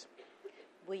movies.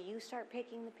 Will you start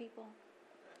picking the people?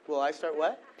 Will I start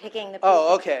what? Picking the people.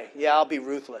 Oh, okay. Yeah, I'll be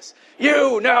ruthless.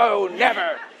 You know,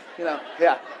 never.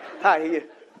 Yeah. Hi.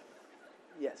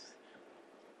 Yes.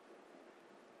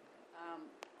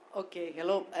 Okay.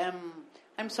 Hello.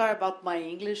 I'm sorry about my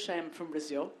English. I'm from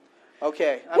Brazil.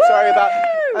 Okay.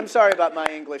 I'm sorry about my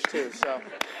English too. So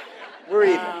we're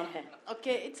even.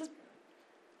 Okay. It's a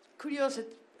curious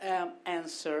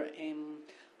answer in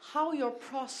how your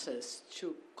process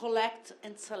to collect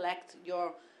and select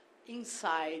your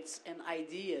insights and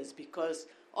ideas, because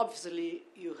obviously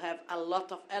you have a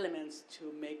lot of elements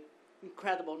to make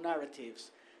incredible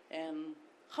narratives, and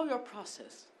how your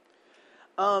process?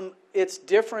 It's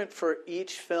different for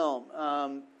each film.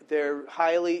 They're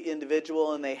highly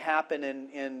individual and they happen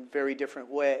in very different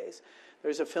ways.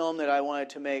 There's a film that I wanted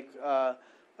to make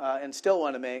and still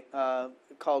want to make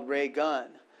called Ray Gun.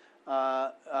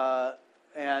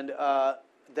 And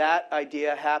that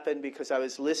idea happened because I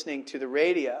was listening to the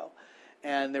radio,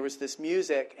 and there was this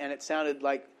music, and it sounded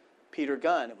like Peter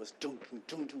Gunn. It was dun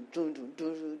dun dun dun dun dun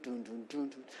dun dun dun dun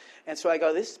dun. And so I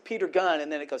go, this is Peter Gunn, and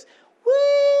then it goes, whee!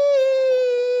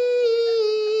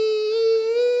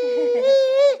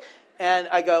 And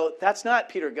I go, that's not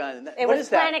Peter Gunn. What is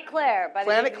that? Planet Claire by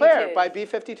Planet Claire by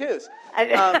B-52s.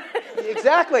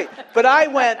 Exactly. But I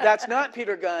went, that's not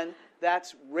Peter Gunn,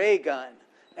 that's Ray Gunn.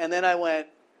 And then I went,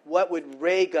 what would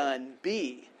Ray Gunn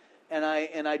be? And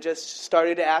I just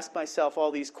started to ask myself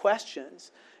all these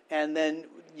questions, and then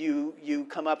you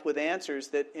come up with answers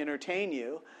that entertain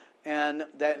you, and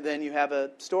then you have a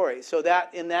story. So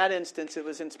that in that instance, it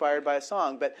was inspired by a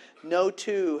song, but no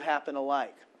two happen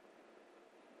alike.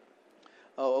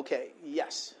 Oh, okay.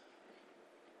 Yes.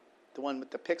 The one with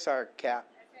the Pixar cap.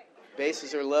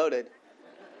 Bases are loaded.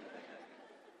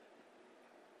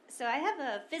 So I have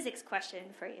a physics question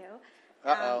for you.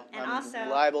 Uh-oh. And I'm also,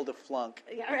 liable to flunk.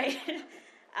 Yeah, right.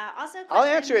 Also, I'll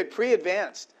answer it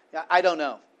pre-advanced. Yeah, I don't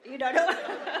know. You don't know?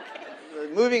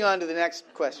 Okay. Moving on to the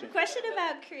next question. Question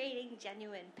about creating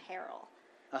genuine peril.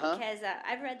 Uh-huh. Because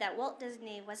I've read that Walt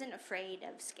Disney wasn't afraid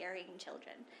of scaring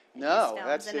children in his No, films,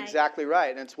 that's and exactly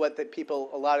right. And it's what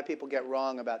a lot of people get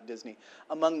wrong about Disney.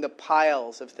 Among the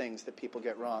piles of things that people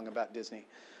get wrong about Disney.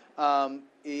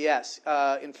 Yes.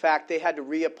 In fact, they had to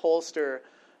reupholster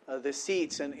the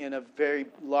seats in a very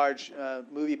large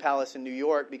movie palace in New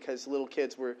York because little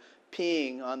kids were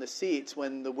peeing on the seats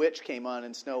when The Witch came on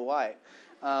in Snow White.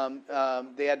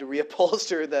 They had to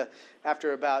reupholster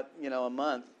after about a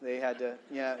month. They had to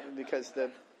because the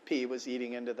pee was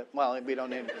eating into the. Well, we don't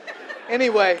need.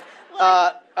 Anyway,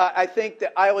 I think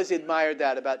that I always admired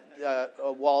that about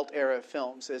Walt era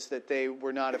films is that they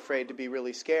were not afraid to be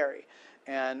really scary.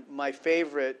 And my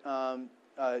favorite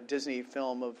Disney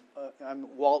film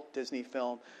Walt Disney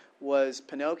film was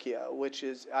Pinocchio, which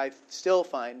I still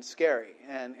find scary,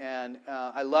 and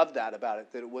I love that about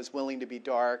it, that it was willing to be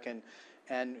dark and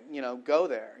go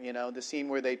there. The scene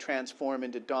where they transform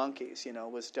into donkeys,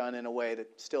 was done in a way that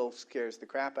still scares the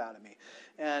crap out of me,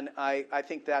 and I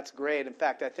think that's great. In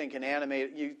fact, I think in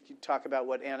animated, you talk about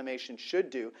what animation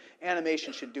should do.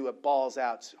 Animation should do a balls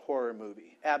out horror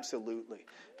movie, absolutely,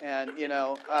 and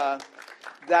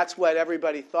that's what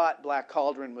everybody thought Black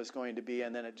Cauldron was going to be,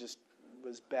 and then it just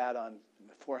was bad on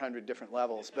 400 different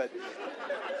levels, but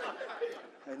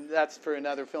and that's for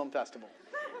another film festival.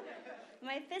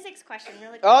 My physics question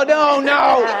really. Oh,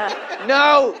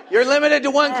 no! You're limited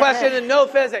to one question and no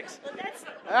physics. Well,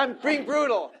 I'm being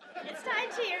brutal. It's time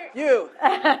to your. You.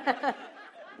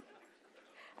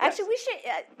 Actually, we should.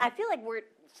 I feel like we're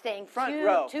staying front too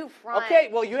row. front. Okay,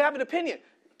 well, you have an opinion.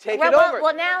 Take it over.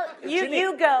 Well, now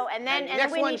you go, and then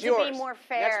we need to be more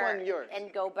fair. Next one's yours.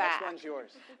 And go back. Next one's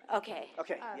yours. Okay.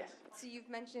 Okay. Yes. So you've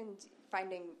mentioned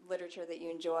finding literature that you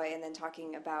enjoy, and then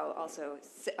talking about also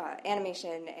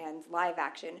animation and live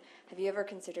action. Have you ever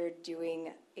considered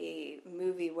doing a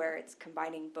movie where it's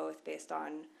combining both, based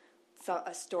on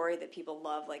a story that people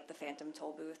love, like The Phantom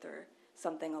Toll Booth or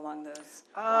something along those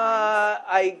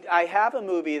lines? I have a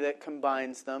movie that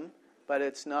combines them, but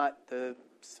it's not the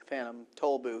Phantom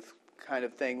Toll Booth kind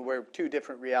of thing, where two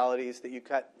different realities that you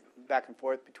cut back and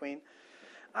forth between.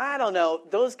 I don't know.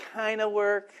 Those kind of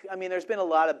work. I mean, there's been a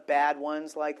lot of bad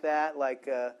ones like that, like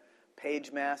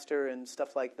Page Master and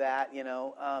stuff like that, you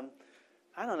know.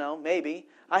 I don't know, maybe.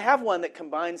 I have one that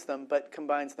combines them, but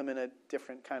combines them in a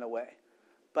different kind of way.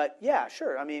 But yeah,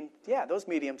 sure. I mean, yeah, those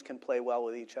mediums can play well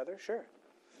with each other, sure.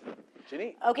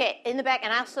 Janeane. Okay, in the back,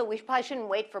 and also we probably shouldn't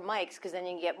wait for mics because then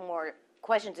you can get more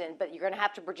questions in, but you're going to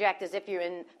have to project as if you're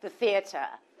in the theater.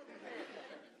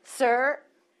 Sir,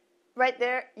 right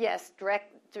there. Yes,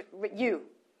 you.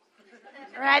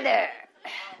 Right there.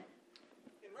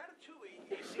 In Ratatouille,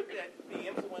 you seem to be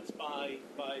influenced by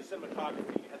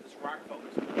cinematography. You had this rock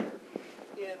focus.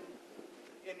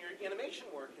 In your animation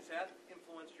work, has that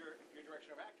influenced your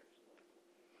direction of actors?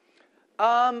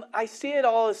 I see it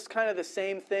all as kind of the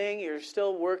same thing. You're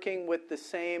still working with the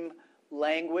same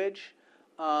language.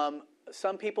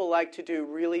 Some people like to do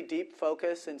really deep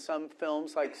focus, and some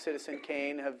films like Citizen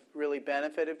Kane have really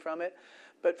benefited from it.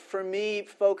 But for me,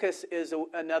 focus is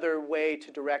another way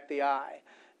to direct the eye.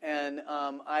 And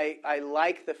I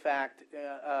like the fact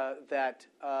that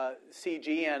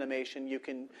CG animation, you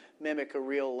can mimic a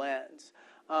real lens.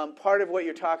 Part of what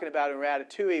you're talking about in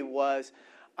Ratatouille was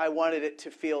I wanted it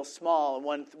to feel small.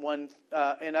 And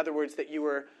in other words, that you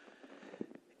were...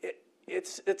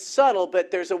 It's subtle,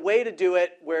 but there's a way to do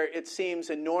it where it seems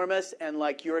enormous and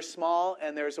like you're small,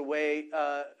 and there's a way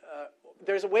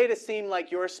to seem like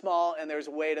you're small, and there's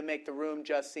a way to make the room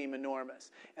just seem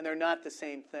enormous. And they're not the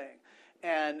same thing.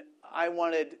 And I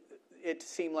wanted it to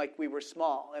seem like we were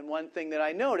small. And one thing that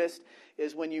I noticed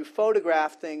is when you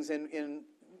photograph things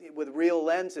with real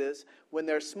lenses, when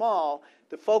they're small,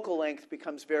 the focal length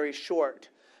becomes very short.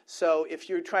 So if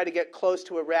you try to get close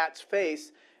to a rat's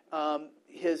face,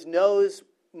 his nose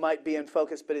might be in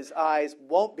focus, but his eyes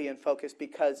won't be in focus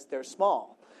because they're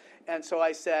small. And so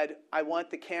I said, I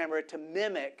want the camera to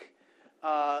mimic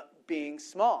being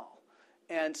small.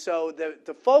 And so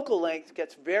the focal length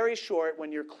gets very short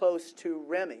when you're close to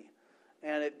Remy,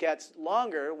 and it gets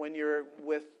longer when you're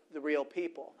with the real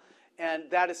people. And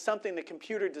that is something the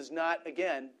computer did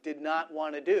not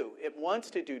want to do. It wants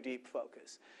to do deep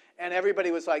focus. And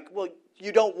everybody was like, well,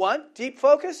 you don't want deep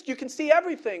focus? You can see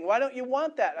everything. Why don't you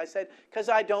want that? I said, because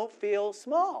I don't feel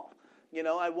small. You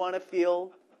know, I want to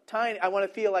feel tiny. I want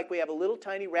to feel like we have a little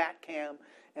tiny rat cam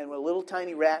and a little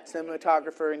tiny rat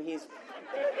cinematographer, and he's,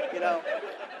 you know,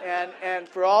 and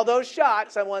for all those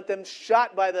shots, I want them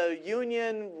shot by the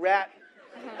union rat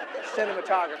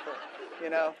cinematographer, you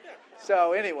know.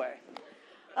 So anyway.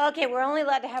 Okay, we're only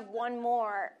allowed to have one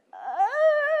more.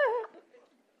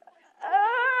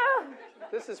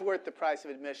 This is worth the price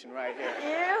of admission right here.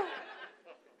 Yeah.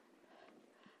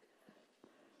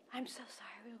 I'm so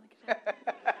sorry. We only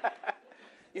get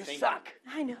You suck.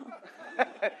 I know.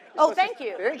 Oh, thank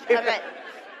you. Thank you.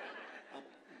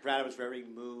 Brad, I was very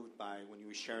moved by when you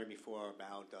were sharing before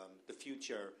about the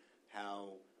future, how,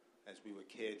 as we were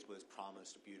kids, was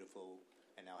promised beautiful,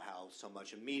 and now how so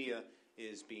much of media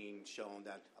is being shown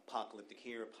that apocalyptic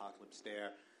here, apocalypse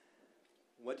there.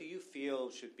 What do you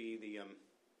feel should be the,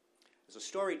 as a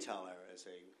storyteller, as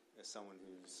someone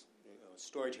who's a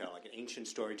storyteller, like an ancient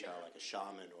storyteller, like a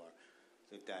shaman,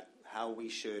 or that how we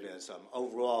should, as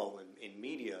overall in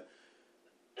media,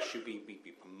 should be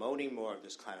promoting more of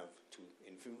this kind of to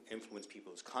influence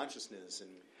people's consciousness and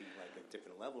be like a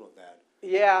different level of that?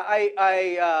 Yeah,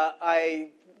 I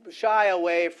shy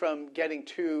away from getting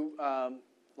too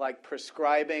like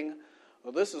prescribing.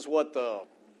 Well, this is what the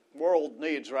world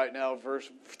needs right now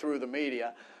through the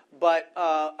media. But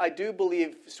I do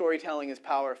believe storytelling is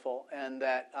powerful, and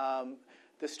that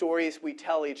the stories we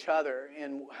tell each other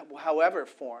in whatever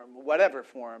form,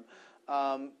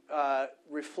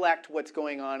 reflect what's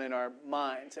going on in our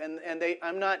minds. And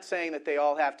I'm not saying that they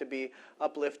all have to be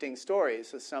uplifting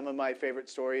stories. Some of my favorite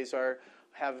stories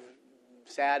have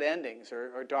sad endings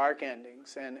or dark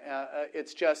endings. And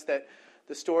it's just that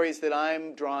the stories that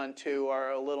I'm drawn to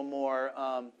are a little more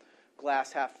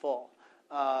glass half full.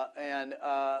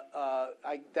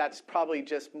 That's probably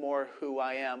just more who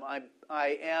I am.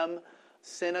 I am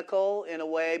cynical in a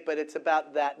way, but it's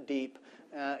about that deep.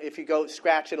 If you go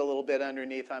scratch it a little bit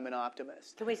underneath, I'm an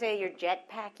optimist. Can we say you're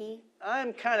jetpacky?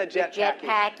 I'm kind of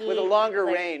jetpacky with a longer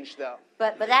range, though.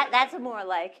 But that's more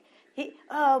like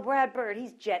Brad Bird,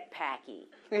 he's jetpacky.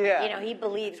 Yeah. You know, he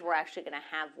believes we're actually going to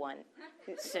have one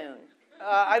soon.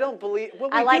 I don't believe.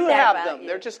 Well, I we like do that have about them. you.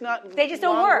 They're just not. They just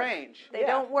don't long work. Range. They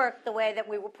don't work the way that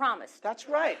we were promised. That's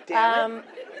right. Damn it.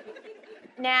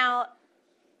 Now,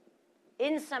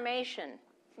 in summation,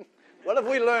 What have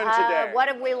we learned today? What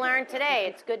have we learned today?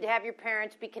 It's good to have your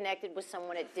parents be connected with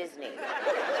someone at Disney.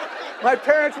 My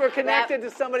parents were connected to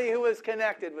somebody who was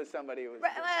connected with somebody who was.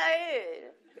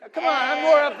 Come on, I'm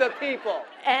more of the people.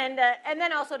 And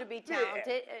then also to be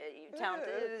talented.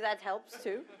 That helps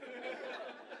too.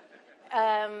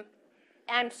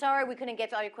 I'm sorry we couldn't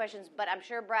get to all your questions, but I'm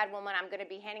sure Brad Woolman, I'm going to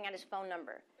be handing out his phone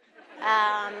number.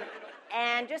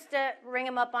 And just to ring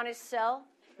him up on his cell.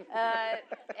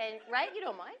 And right, you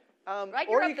don't mind. Right?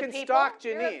 Or you can stalk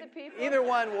Janeane. Either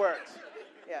one works.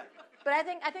 Yeah. But I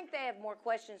think they have more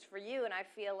questions for you, and I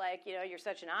feel like you're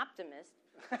such an optimist.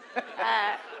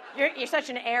 You're such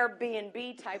an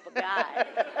Airbnb type of guy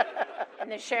in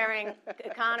the sharing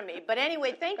economy. But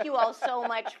anyway, thank you all so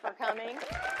much for coming.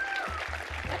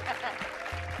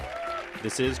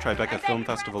 This is Tribeca Film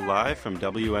Festival Live from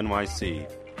WNYC.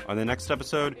 On the next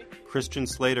episode, Christian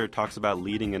Slater talks about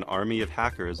leading an army of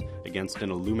hackers against an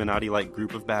Illuminati-like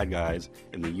group of bad guys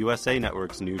in the USA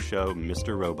Network's new show,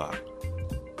 Mr. Robot.